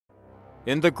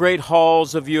In the great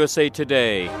halls of USA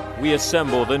Today, we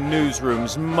assemble the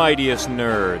newsroom's mightiest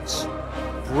nerds.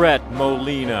 Brett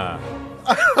Molina.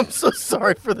 I'm so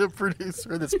sorry for the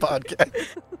producer of this podcast.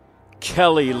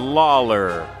 Kelly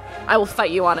Lawler. I will fight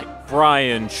you on it.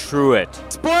 Brian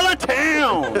Truitt. Spoiler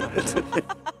town!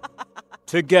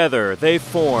 Together, they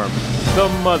form the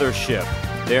Mothership.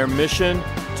 Their mission?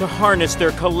 To harness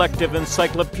their collective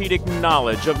encyclopedic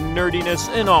knowledge of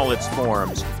nerdiness in all its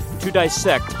forms. To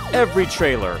dissect every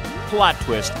trailer, plot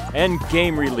twist, and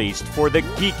game released for the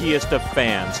geekiest of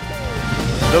fans.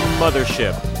 The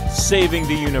Mothership, saving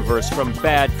the universe from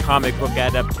bad comic book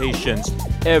adaptations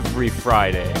every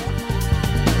Friday.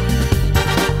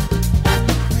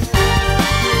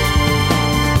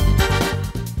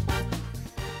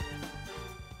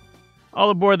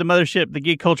 All aboard the Mothership, the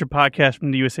Geek Culture Podcast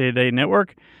from the USA Today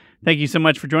Network. Thank you so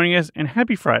much for joining us, and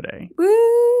happy Friday.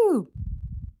 Woo!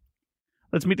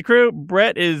 Let's meet the crew.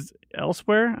 Brett is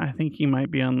elsewhere. I think he might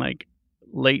be on,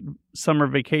 late summer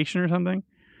vacation or something.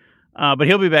 But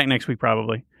he'll be back next week,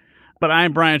 probably. But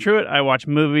I'm Brian Truitt. I watch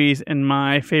movies, and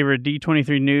my favorite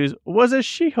D23 news was a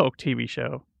She-Hulk TV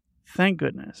show. Thank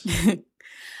goodness.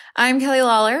 I'm Kelly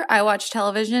Lawler. I watch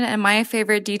television, and my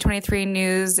favorite D23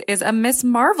 news is a Miss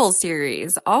Marvel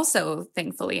series, also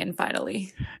thankfully and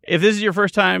finally. If this is your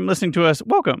first time listening to us,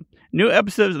 welcome. New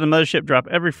episodes of The Mothership drop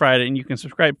every Friday, and you can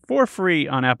subscribe for free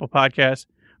on Apple Podcasts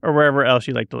or wherever else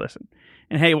you like to listen.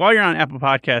 And hey, while you're on Apple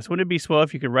Podcasts, wouldn't it be swell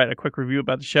if you could write a quick review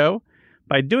about the show?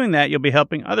 By doing that, you'll be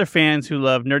helping other fans who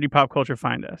love nerdy pop culture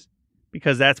find us,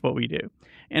 because that's what we do.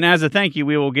 And as a thank you,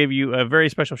 we will give you a very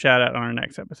special shout out on our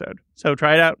next episode. So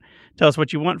try it out. Tell us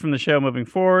what you want from the show moving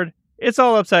forward. It's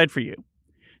all upside for you.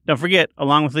 Don't forget,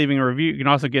 along with leaving a review, you can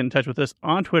also get in touch with us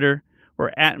on Twitter.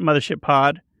 We're at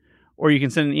MothershipPod, or you can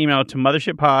send an email to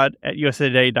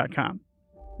mothershippod@usatoday.com.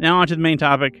 Now on to the main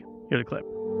topic. Here's a clip.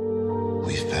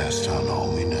 We've passed on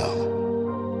all we know.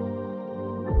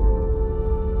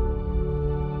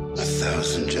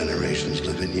 1,000 generations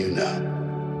live in you now.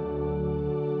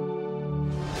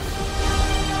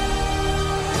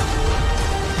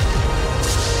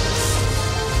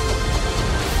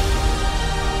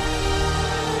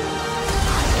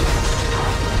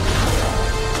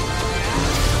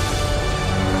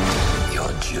 Your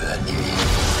journey.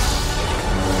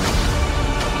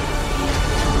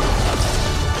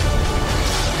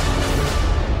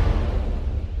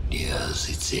 Yes,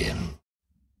 it's in.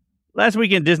 Last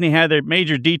weekend, Disney had their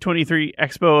major D23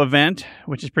 Expo event,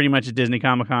 which is pretty much a Disney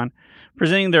Comic-Con,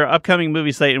 presenting their upcoming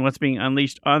movie slate and what's being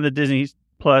unleashed on the Disney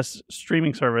Plus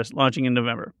streaming service launching in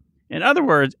November. In other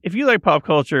words, if you like pop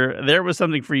culture, there was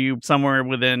something for you somewhere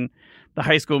within the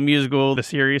High School Musical, the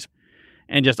series,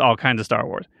 and just all kinds of Star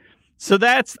Wars. So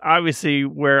that's obviously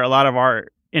where a lot of our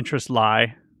interests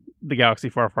lie, the galaxy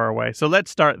far, far away. So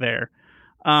let's start there.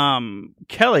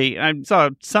 Kelly, I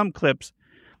saw some clips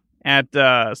at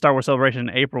Star Wars Celebration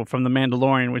in April from The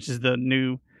Mandalorian, which is the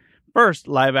new first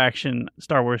live-action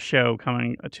Star Wars show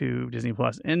coming to Disney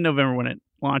Plus in November when it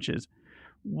launches.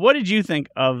 What did you think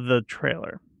of the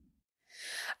trailer?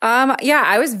 Yeah,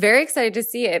 I was very excited to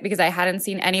see it because I hadn't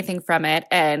seen anything from it.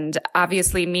 And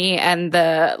obviously me and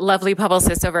the lovely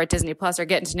publicists over at Disney Plus are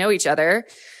getting to know each other.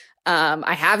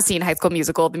 I have seen High School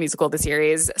Musical, the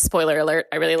series. Spoiler alert,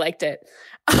 I really liked it.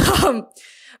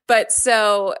 But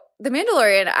so The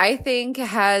Mandalorian, I think,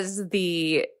 has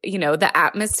the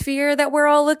atmosphere that we're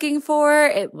all looking for.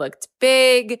 It looked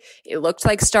big. It looked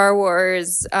like Star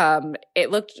Wars.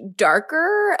 It looked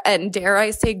darker and, dare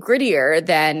I say, grittier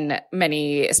than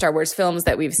many Star Wars films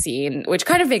that we've seen, which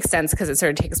kind of makes sense because it sort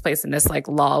of takes place in this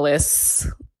lawless,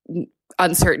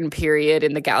 uncertain period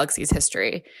in the galaxy's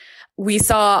history. We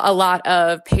saw a lot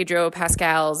of Pedro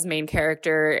Pascal's main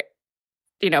character,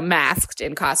 masked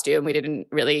in costume. We didn't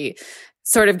really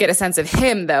sort of get a sense of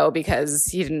him, though, because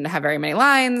he didn't have very many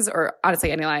lines, or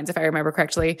honestly any lines, if I remember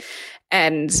correctly.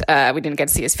 And we didn't get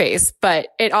to see his face. But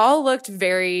it all looked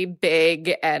very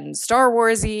big and Star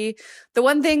Wars-y. The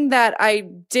one thing that I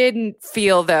didn't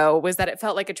feel, though, was that it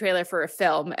felt like a trailer for a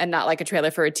film and not like a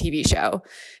trailer for a TV show.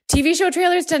 TV show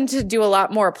trailers tend to do a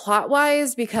lot more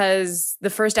plot-wise because the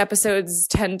first episodes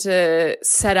tend to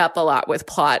set up a lot with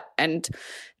plot, and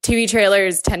TV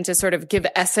trailers tend to sort of give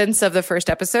essence of the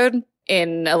first episode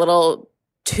in a little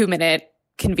 2-minute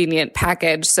convenient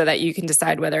package so that you can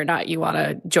decide whether or not you want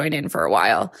to join in for a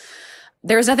while.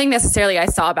 There was nothing necessarily I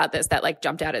saw about this that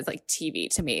jumped out as TV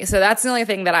to me. So that's the only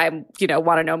thing that I,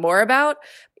 want to know more about.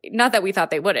 Not that we thought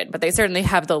they wouldn't, but they certainly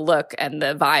have the look and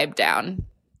the vibe down.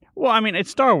 Well, I mean, it's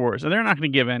Star Wars, and they're not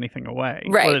going to give anything away.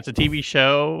 Right. Whether it's a TV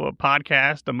show, a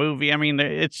podcast, a movie. I mean,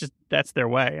 it's just, that's their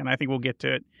way. And I think we'll get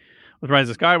to it with Rise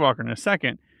of Skywalker in a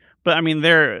second. But I mean,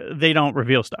 they don't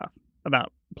reveal stuff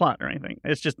about plot or anything.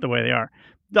 It's just the way they are.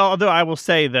 Although I will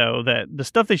say, though, that the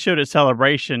stuff they showed at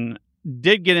Celebration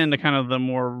did get into kind of the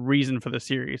more reason for the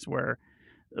series, where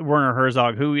Werner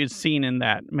Herzog, who is seen in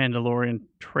that Mandalorian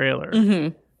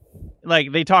trailer,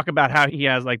 like they talk about how he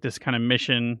has like this kind of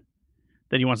mission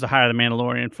that he wants to hire the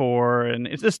Mandalorian for. And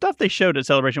it's the stuff they showed at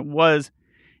Celebration it was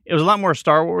a lot more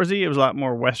Star Wars-y. It was a lot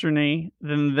more Western-y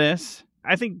than this.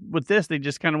 I think with this, they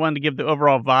just kind of wanted to give the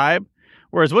overall vibe.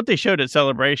 Whereas what they showed at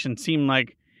Celebration seemed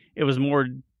like it was more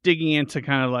digging into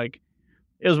kind of like,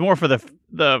 it was more for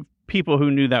the people who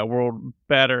knew that world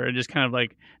better. And just kind of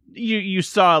like, you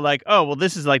saw like, oh, well,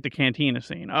 this is like the cantina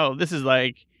scene. Oh, this is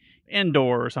like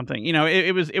Endor or something. You know,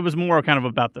 it was more kind of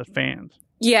about the fans.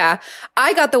 Yeah.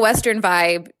 I got the Western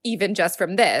vibe even just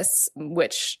from this,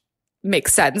 which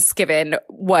makes sense given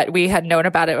what we had known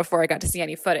about it before I got to see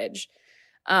any footage.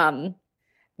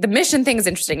 The mission thing is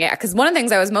interesting, yeah, because one of the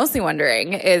things I was mostly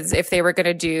wondering is if they were going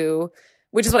to do,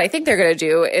 which is what I think they're going to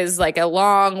do, is like a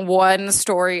long one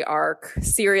story arc,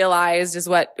 serialized is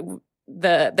what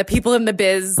the people in the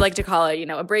biz like to call it, you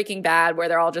know, a Breaking Bad, where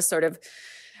they're all just sort of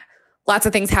lots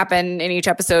of things happen in each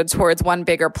episode towards one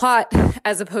bigger plot,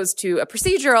 as opposed to a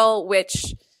procedural,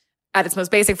 which at its most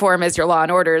basic form is your Law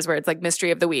and Orders, where it's like mystery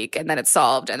of the week and then it's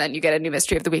solved and then you get a new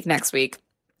mystery of the week next week.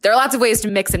 There are lots of ways to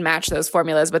mix and match those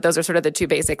formulas, but those are sort of the two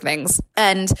basic things.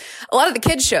 And a lot of the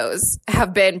kids' shows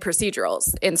have been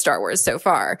procedurals in Star Wars so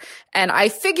far. And I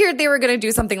figured they were going to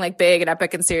do something like big and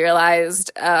epic and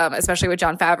serialized, especially with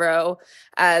Jon Favreau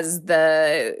as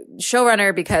the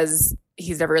showrunner, because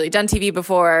he's never really done TV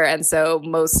before. And so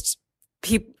most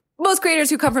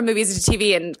creators who come from movies to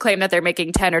TV and claim that they're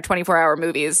making 10 or 24-hour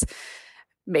movies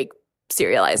make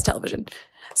serialized television.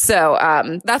 So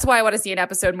that's why I want to see an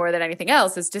episode more than anything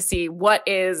else, is to see what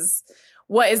is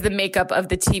the makeup of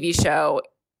the TV show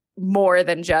more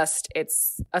than just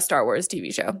it's a Star Wars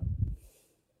TV show.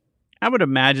 I would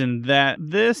imagine that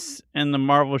this and the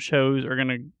Marvel shows are going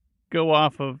to go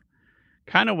off of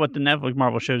kind of what the Netflix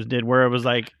Marvel shows did, where it was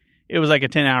like a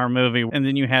 10-hour movie, and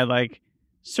then you had like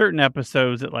certain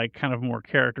episodes that like kind of more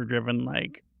character driven,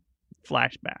 like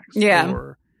flashbacks. Yeah.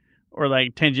 Or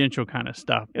like tangential kind of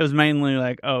stuff. It was mainly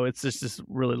like, oh, it's just this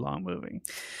really long movie.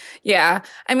 Yeah.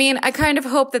 I mean, I kind of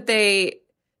hope that they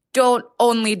don't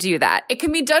only do that. It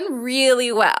can be done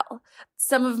really well.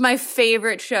 Some of my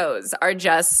favorite shows are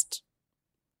just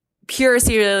pure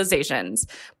serializations,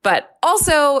 but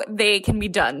also they can be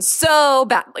done so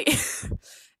badly.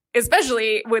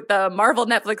 Especially with the Marvel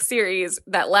Netflix series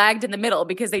that lagged in the middle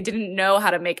because they didn't know how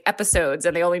to make episodes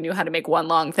and they only knew how to make one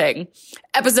long thing.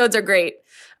 Episodes are great.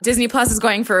 Disney Plus is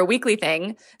going for a weekly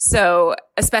thing. So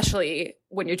especially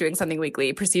when you're doing something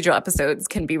weekly, procedural episodes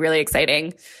can be really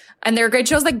exciting. And there are great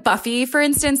shows like Buffy, for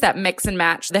instance, that mix and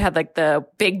match. They had like the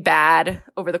big bad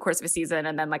over the course of a season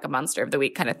and then like a monster of the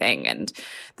week kind of thing. And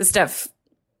the stuff,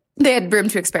 they had room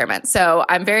to experiment. So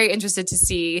I'm very interested to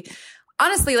see,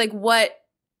 honestly, like what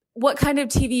kind of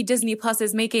TV Disney Plus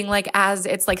is making, like as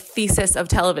its like thesis of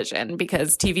television,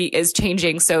 because TV is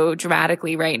changing so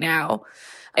dramatically right now.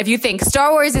 If you think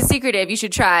Star Wars is secretive, you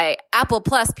should try Apple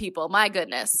Plus, people. My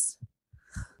goodness.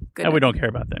 No, we don't care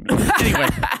about them. Anyway,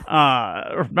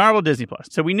 Marvel Disney Plus.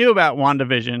 So we knew about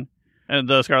WandaVision,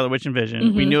 the Scarlet Witch and Vision.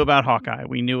 Mm-hmm. We knew about Hawkeye.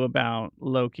 We knew about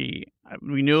Loki.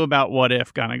 We knew about What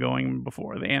If kind of going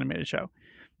before the animated show.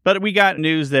 But we got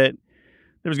news that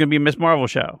there was going to be a Miss Marvel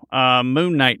show,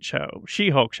 Moon Knight show,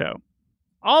 She-Hulk show,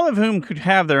 all of whom could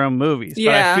have their own movies.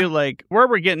 Yeah. But I feel like where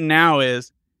we're getting now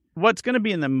is what's going to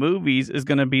be in the movies is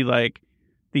going to be like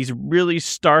these really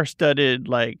star-studded,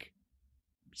 like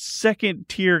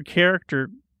second-tier character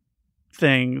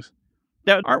things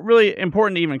that aren't really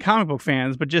important to even comic book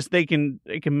fans, but just they can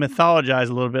mythologize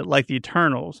a little bit, like the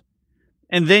Eternals,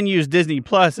 and then use Disney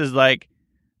Plus as like,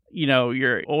 you know,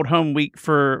 your old home week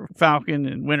for Falcon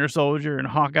and Winter Soldier and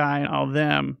Hawkeye and all of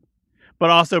them, but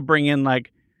also bring in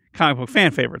like comic book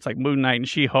fan favorites like Moon Knight and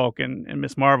She-Hulk and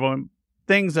Miss Marvel and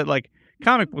things that like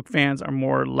comic book fans are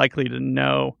more likely to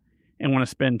know and want to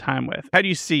spend time with. How do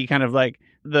you see kind of like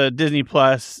the Disney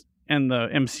Plus and the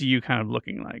MCU kind of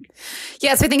looking like?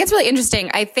 Yeah, so I think it's really interesting.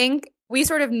 I think we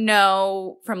sort of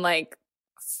know from like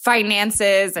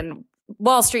finances and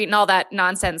Wall Street and all that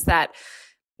nonsense that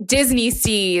Disney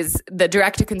sees the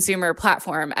direct-to-consumer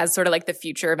platform as sort of like the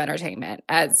future of entertainment.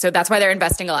 So that's why they're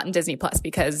investing a lot in Disney Plus,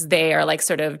 because they are like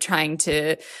sort of trying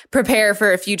to prepare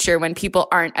for a future when people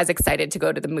aren't as excited to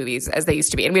go to the movies as they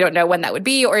used to be. And we don't know when that would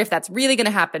be or if that's really going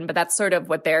to happen, but that's sort of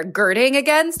what they're girding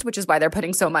against, which is why they're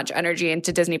putting so much energy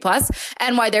into Disney Plus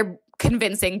and why they're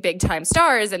convincing big-time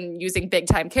stars and using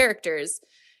big-time characters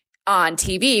on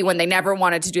TV when they never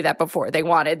wanted to do that before. They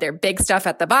wanted their big stuff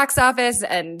at the box office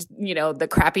and, you know, the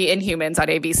crappy Inhumans on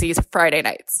ABC's Friday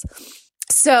nights.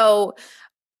 So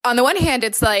on the one hand,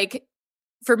 it's like,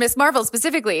 for Miss Marvel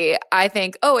specifically, I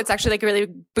think, oh, it's actually like a really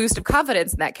boost of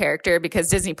confidence in that character because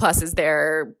Disney Plus is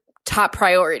their top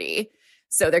priority.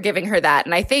 So they're giving her that.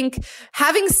 And I think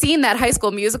having seen that High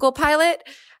School Musical pilot,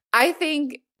 I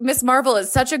think Miss Marvel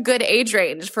is such a good age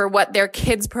range for what their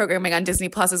kids programming on Disney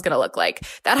Plus is going to look like.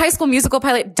 That High School Musical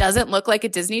pilot doesn't look like a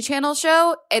Disney Channel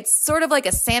show. It's sort of like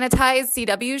a sanitized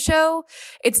CW show.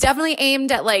 It's definitely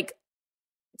aimed at like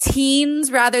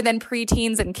teens rather than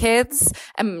preteens and kids.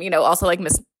 And, you know, also like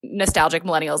nostalgic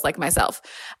millennials like myself.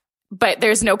 But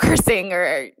there's no cursing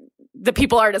or the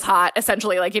people aren't as hot,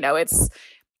 essentially. Like, you know,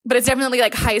 but it's definitely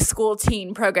like high school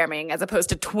teen programming as opposed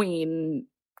to tween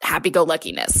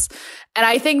happy-go-luckiness. And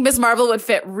I think Miss Marvel would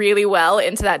fit really well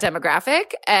into that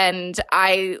demographic. And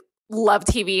I love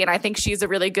TV, and I think she's a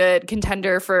really good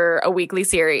contender for a weekly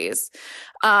series.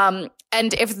 And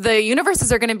if the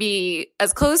universes are going to be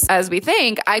as close as we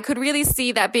think, I could really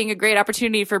see that being a great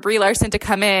opportunity for Brie Larson to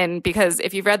come in, because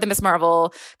if you've read the Miss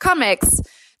Marvel comics,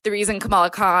 the reason Kamala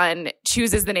Khan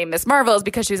chooses the name Miss Marvel is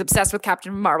because she's obsessed with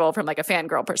Captain Marvel from like a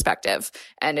fangirl perspective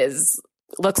and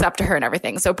looks up to her and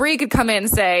everything. So Brie could come in and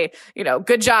say, you know,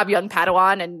 good job, young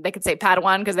Padawan. And they could say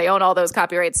Padawan because they own all those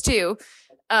copyrights too.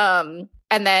 And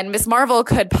then Miss Marvel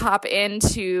could pop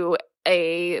into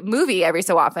a movie every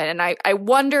so often. And I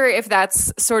wonder if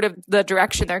that's sort of the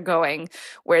direction they're going,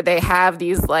 where they have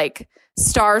these like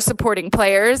star supporting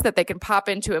players that they can pop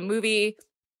into a movie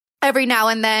every now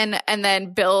and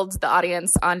then build the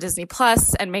audience on Disney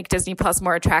Plus and make Disney Plus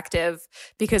more attractive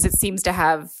because it seems to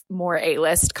have more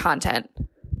A-list content.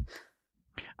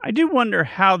 I do wonder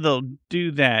how they'll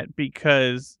do that,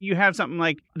 because you have something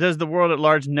like, does the world at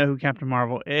large know who Captain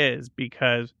Marvel is?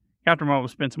 Because Captain Marvel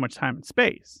spent so much time in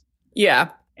space. Yeah.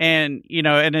 And, you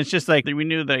know, and it's just like, we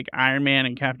knew like Iron Man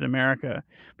and Captain America,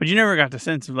 but you never got the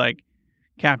sense of like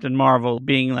Captain Marvel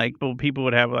being like, well, people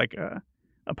would have like a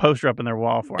poster up in their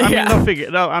wall for. I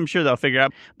mean, I'm sure they'll figure it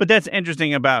out. But that's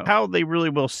interesting about how they really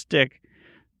will stick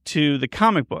to the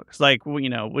comic books. Like, you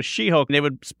know, with She-Hulk, they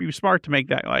would be smart to make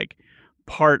that like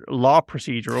part law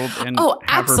procedural. And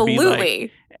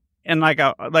absolutely. And like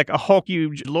a Hulk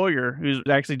huge lawyer who's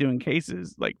actually doing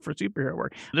cases like for superhero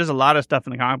work. There's a lot of stuff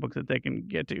in the comic books that they can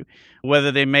get to,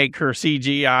 whether they make her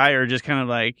CGI or just kind of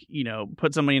like, you know,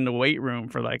 put somebody in the weight room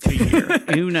for like a year.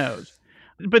 Who knows?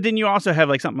 But then you also have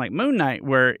like something like Moon Knight,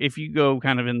 where if you go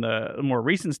kind of in the more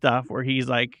recent stuff where he's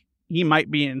like, he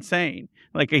might be insane.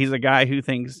 Like he's a guy who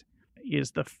thinks he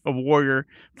is a warrior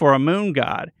for a moon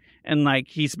god. And like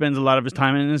he spends a lot of his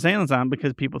time in an insane asylum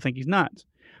because people think he's nuts.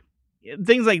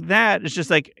 Things like that. It's just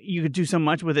like you could do so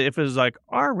much with it if it was like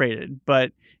R-rated.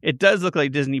 But it does look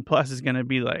like Disney Plus is going to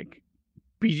be like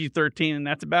PG-13, and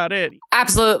that's about it.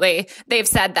 Absolutely. They've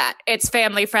said that. It's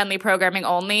family-friendly programming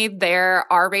only. Their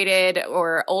R-rated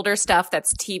or older stuff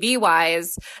that's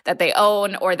TV-wise that they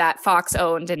own or that Fox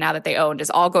owned and now that they owned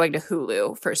is all going to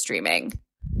Hulu for streaming.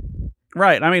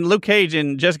 Right. I mean, Luke Cage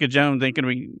and Jessica Jones ain't going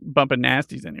to be bumping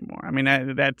nasties anymore. I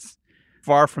mean, that's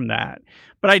far from that.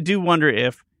 But I do wonder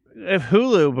if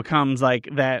Hulu becomes like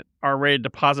that R-rated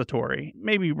depository,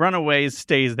 maybe Runaways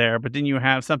stays there, but then you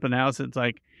have something else that's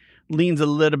like leans a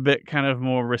little bit kind of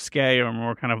more risque or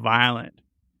more kind of violent.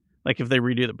 Like if they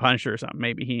redo The Punisher or something,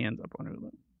 maybe he ends up on Hulu.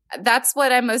 That's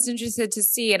what I'm most interested to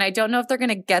see. And I don't know if they're going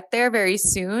to get there very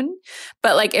soon,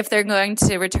 but like if they're going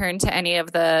to return to any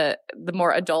of the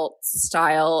more adult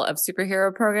style of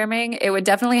superhero programming, it would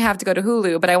definitely have to go to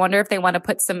Hulu. But I wonder if they want to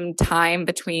put some time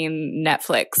between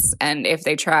Netflix and if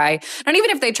they try, not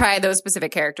even if they try those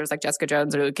specific characters like Jessica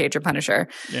Jones or Luke Cage or Punisher,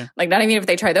 like not even if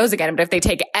they try those again, but if they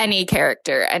take any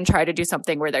character and try to do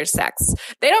something where there's sex.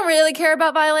 They don't really care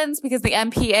about violence because the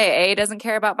MPAA doesn't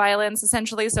care about violence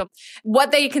essentially. So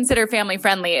what they consider family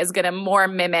friendly is going to more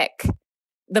mimic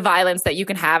the violence that you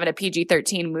can have in a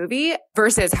PG-13 movie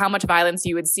versus how much violence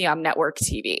you would see on network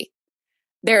TV.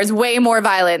 There's way more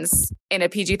violence in a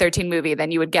PG-13 movie than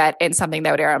you would get in something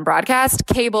that would air on broadcast.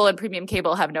 Cable and premium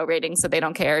cable have no ratings, so they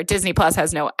don't care. Disney Plus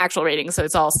has no actual ratings, so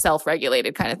it's all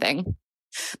self-regulated kind of thing.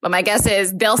 But my guess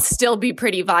is they'll still be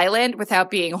pretty violent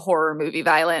without being horror movie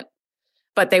violent,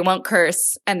 but they won't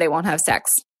curse and they won't have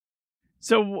sex.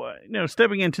 So, you know,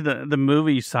 stepping into the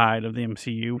movie side of the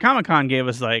MCU, Comic-Con gave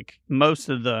us like most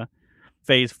of the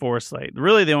Phase 4 slate.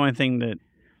 Really, the only thing that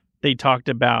they talked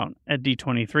about at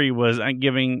D23 was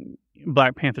giving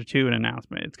Black Panther 2 an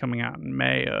announcement. It's coming out in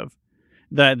May of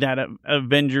that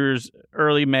Avengers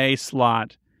early May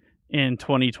slot in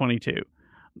 2022.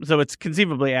 So it's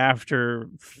conceivably after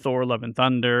Thor: Love and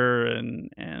Thunder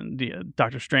and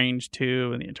Doctor Strange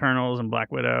 2 and the Eternals and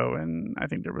Black Widow, and I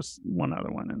think there was one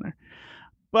other one in there.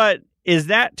 But is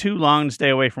that too long to stay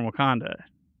away from Wakanda?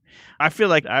 I feel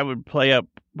like I would play up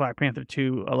Black Panther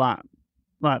 2 a lot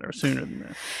or sooner than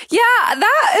that. Yeah,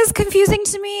 that is confusing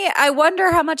to me. I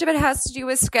wonder how much of it has to do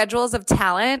with schedules of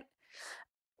talent,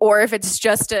 or if it's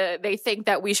just they think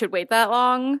that we should wait that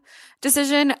long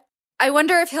decision. I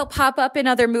wonder if he'll pop up in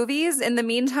other movies in the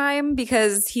meantime,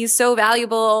 because he's so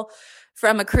valuable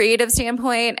from a creative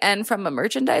standpoint and from a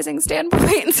merchandising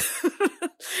standpoint.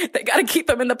 They got to keep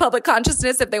him in the public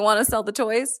consciousness if they want to sell the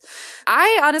toys.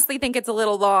 I honestly think it's a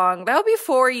little long. That would be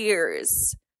 4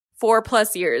 years.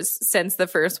 4+ years since the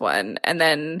first one. And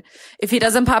then if he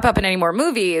doesn't pop up in any more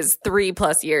movies,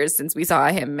 3+ years since we saw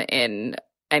him in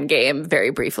Endgame very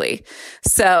briefly.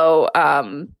 So,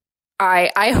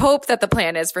 I hope that the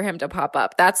plan is for him to pop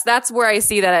up. That's where I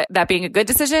see that being a good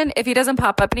decision. If he doesn't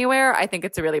pop up anywhere, I think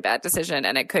it's a really bad decision,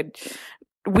 and it could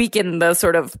weaken the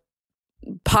sort of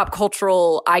pop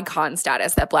cultural icon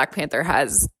status that Black Panther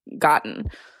has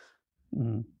gotten.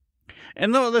 Mm-hmm.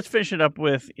 And let's finish it up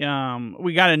with,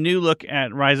 we got a new look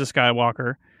at Rise of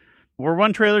Skywalker. We're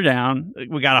one trailer down.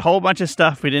 We got a whole bunch of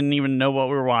stuff. We didn't even know what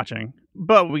we were watching.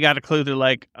 But we got a clue to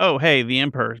like, oh, hey, the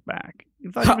Emperor's back.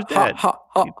 You thought he was dead.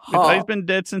 We thought he's been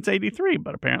dead since 83,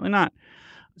 but apparently not.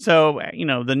 So,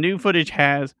 the new footage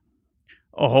has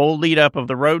a whole lead up of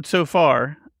the road so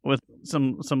far with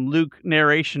some Luke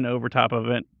narration over top of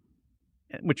it,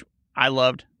 which I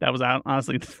loved. That was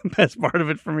honestly the best part of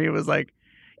it for me. It was like,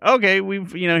 okay,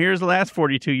 we've, here's the last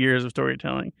 42 years of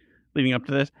storytelling leading up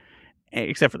to this,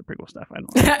 except for the prequel stuff. I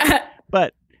don't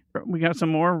But we got some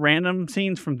more random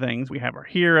scenes from things. We have our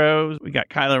heroes. We got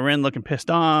Kylo Ren looking pissed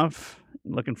off,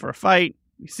 looking for a fight.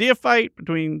 We see a fight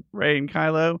between Rey and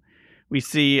Kylo. We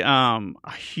see a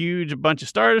huge bunch of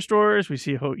Star Destroyers. We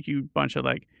see a huge bunch of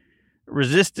like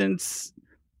Resistance.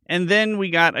 And then we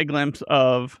got a glimpse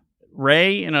of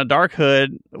Rey in a dark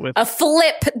hood with a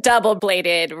flip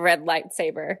double-bladed red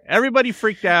lightsaber. Everybody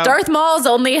freaked out. Darth Maul's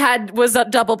only was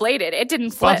double-bladed. It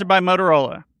didn't flip. Sponsored by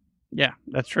Motorola. Yeah,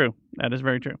 that's true. That is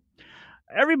very true.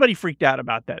 Everybody freaked out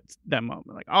about that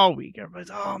moment. Like all week, everybody's,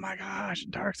 oh my gosh,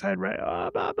 dark side Rey, oh,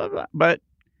 blah, blah, blah. But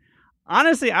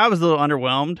honestly, I was a little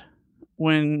underwhelmed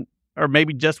or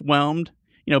maybe just whelmed.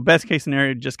 Best case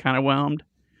scenario, just kind of whelmed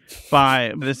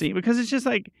by the scene, because it's just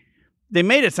like, they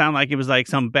made it sound like it was like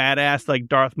some badass like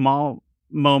Darth Maul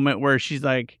moment where she's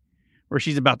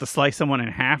about to slice someone in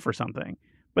half or something.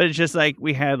 But it's just like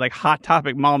we had like Hot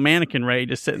Topic Maul mannequin Rey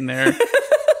just sitting there,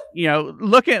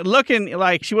 looking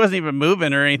like she wasn't even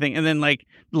moving or anything. And then like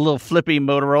the little flippy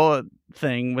Motorola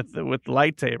thing with the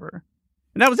lightsaber.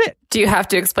 And that was it. Do you have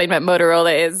to explain what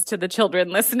Motorola is to the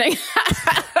children listening?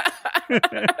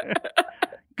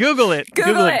 Google it.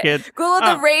 Google it, kids. Google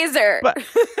the razor. But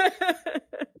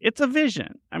it's a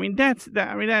vision. I mean, that's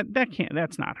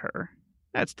not her.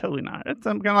 That's totally not. It's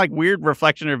some kind of like weird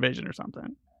reflection or vision or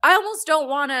something. I almost don't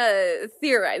want to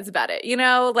theorize about it.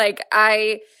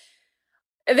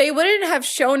 They wouldn't have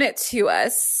shown it to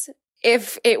us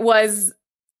if it was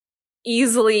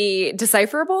easily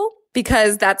decipherable,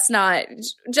 because that's not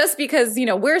just because,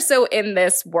 we're so in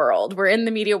this world. We're in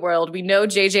the media world. We know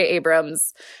J.J.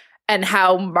 Abrams and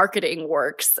how marketing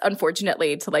works,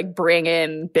 unfortunately, to like bring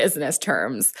in business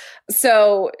terms.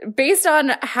 So based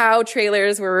on how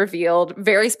trailers were revealed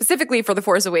very specifically for The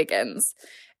Force Awakens,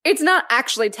 it's not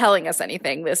actually telling us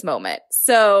anything this moment.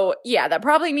 So yeah, that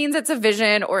probably means it's a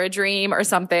vision or a dream or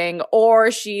something, or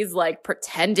she's like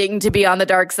pretending to be on the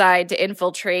dark side to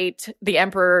infiltrate the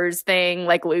Emperor's thing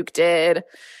like Luke did,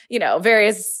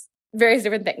 various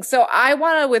different things. So I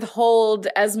want to withhold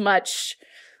as much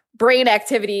brain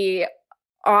activity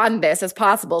on this as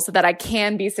possible so that I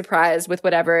can be surprised with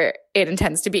whatever it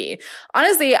intends to be.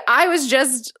 Honestly,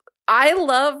 I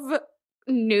love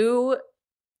new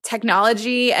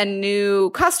technology and new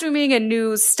costuming and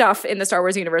new stuff in the Star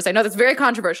Wars universe. I know that's very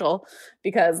controversial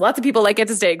because lots of people like it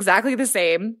to stay exactly the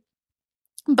same.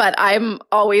 But I'm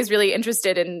always really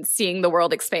interested in seeing the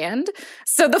world expand.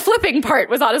 So the flipping part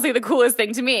was honestly the coolest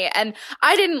thing to me. And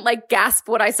I didn't like gasp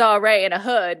when I saw Rey in a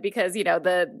hood because,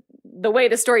 the way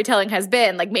the storytelling has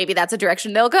been, like maybe that's a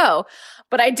direction they'll go.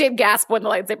 But I did gasp when the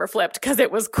lightsaber flipped because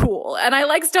it was cool. And I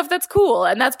like stuff that's cool.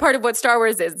 And that's part of what Star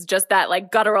Wars is, just that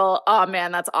like guttural, oh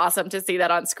man, that's awesome to see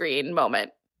that on screen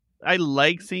moment. I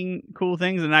like seeing cool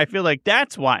things. And I feel like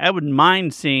that's why I wouldn't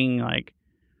mind seeing like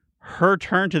her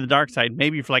turn to the dark side,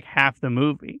 maybe for like half the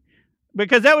movie,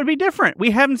 because that would be different. We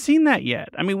haven't seen that yet.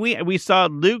 I mean, we saw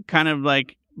Luke kind of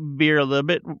like veer a little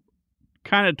bit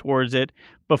kind of towards it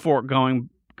before going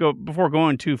before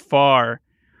going too far.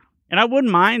 And I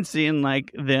wouldn't mind seeing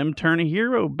like them turn a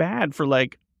hero bad for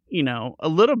like, you know, a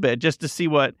little bit just to see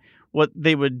what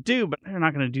they would do. But they're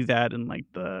not going to do that in like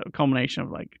the culmination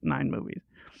of like 9 movies.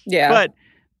 Yeah. But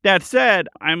that said,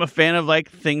 I'm a fan of like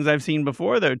things I've seen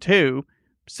before though too.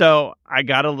 So I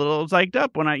got a little psyched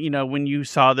up when you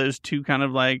saw those 2 kind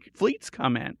of like fleets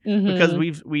come in, because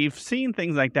we've seen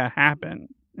things like that happen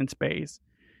in space.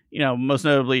 You know, most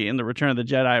notably in the Return of the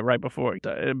Jedi, right before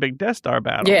a big Death Star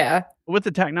battle. Yeah. With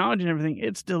the technology and everything,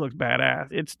 it still looks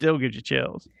badass. It still gives you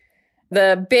chills.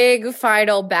 The big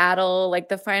final battle, like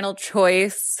the final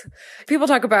choice. People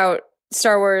talk about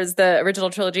Star Wars, the original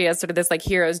trilogy, as sort of this like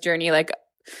hero's journey, like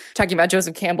talking about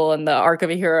Joseph Campbell and the arc of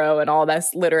a hero and all this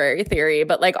literary theory.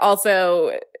 But like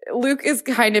also Luke is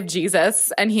kind of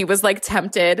Jesus, and he was like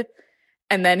tempted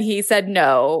and then he said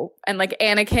no. And like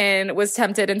Anakin was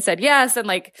tempted and said yes. And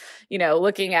like, you know,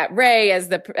 looking at Rey as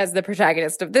the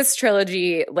protagonist of this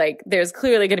trilogy, like there's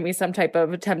clearly going to be some type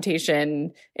of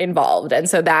temptation involved. And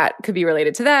so that could be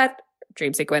related to that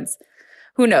dream sequence.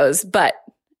 Who knows? But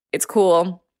it's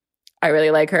cool. I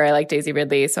really like her. I like Daisy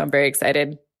Ridley, so I'm very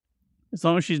excited. As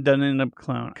long as she's doesn't end up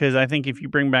clone. Because I think if you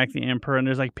bring back the Emperor, and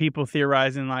there's like people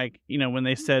theorizing, like, you know, when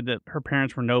they said that her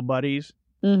parents were nobodies,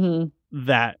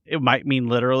 that it might mean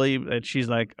literally that she's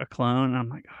like a clone. And I'm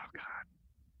like, oh God,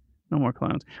 no more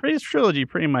clones. This trilogy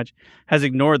pretty much has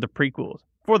ignored the prequels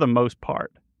for the most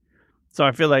part. So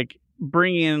I feel like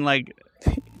bringing in like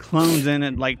clones in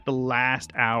at like the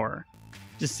last hour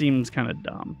just seems kind of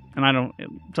dumb. And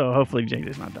so hopefully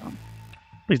JJ's not dumb.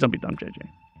 Please don't be dumb, JJ.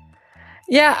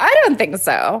 Yeah, I don't think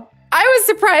so. I was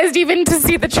surprised even to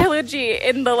see the trilogy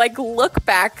in the like look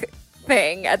back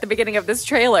thing at the beginning of this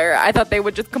trailer. I thought they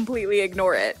would just completely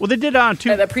ignore it. Well, they did on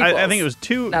 2. The prequels, I think it was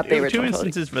 2. not the two original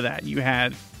instances trilogy. For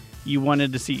that. You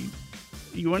wanted to see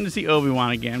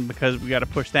Obi-Wan again because we got to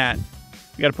push that.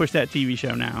 We got to push that TV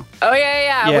show now. Oh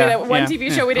yeah. One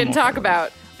TV show we didn't talk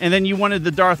about. And then you wanted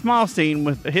the Darth Maul scene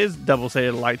with his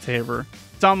double-sided lightsaber.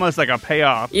 It's almost like a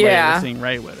payoff later seeing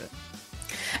Rey with it.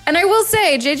 And I will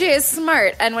say, JJ is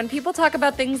smart. And when people talk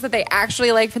about things that they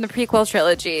actually like from the prequel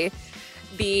trilogy,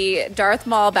 the Darth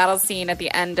Maul battle scene at the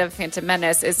end of Phantom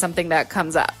Menace is something that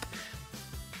comes up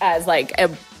as like a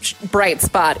bright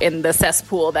spot in the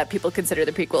cesspool that people consider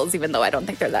the prequels, even though I don't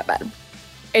think they're that bad.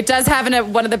 It does have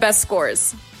one of the best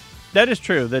scores. That is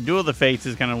true. The Duel of the Fates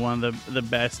is kind of one of the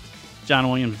best John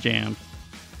Williams jams,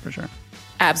 for sure.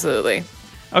 Absolutely.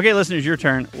 Okay, listeners, your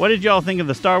turn. What did y'all think of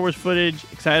the Star Wars footage?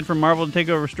 Excited for Marvel to take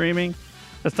over streaming?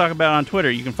 Let's talk about it on Twitter.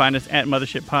 You can find us at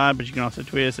Mothership Pod, but you can also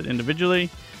tweet us at individually.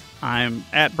 I'm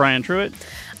at Brian Truitt.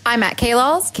 I'm at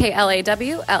Klawls,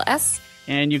 KLAWLS.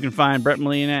 And you can find Brett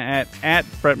Molina at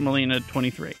Brett Molina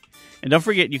 23. And don't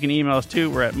forget, you can email us too.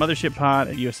 We're at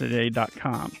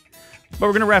mothershippod@usatoday.com. But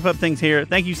we're going to wrap up things here.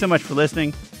 Thank you so much for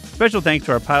listening. Special thanks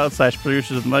to our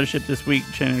pilots/producers of the Mothership this week,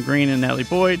 Shannon Green and Natalie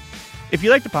Boyd. If you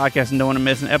like the podcast and don't want to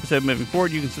miss an episode moving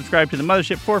forward, you can subscribe to the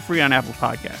Mothership for free on Apple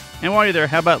Podcasts. And while you're there,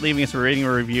 how about leaving us a rating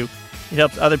or review? It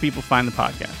helps other people find the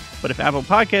podcast. But if Apple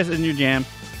Podcasts isn't your jam,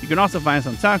 you can also find us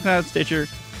on SoundCloud, Stitcher,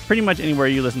 pretty much anywhere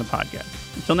you listen to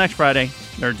podcasts. Until next Friday,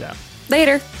 nerds out.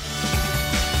 Later.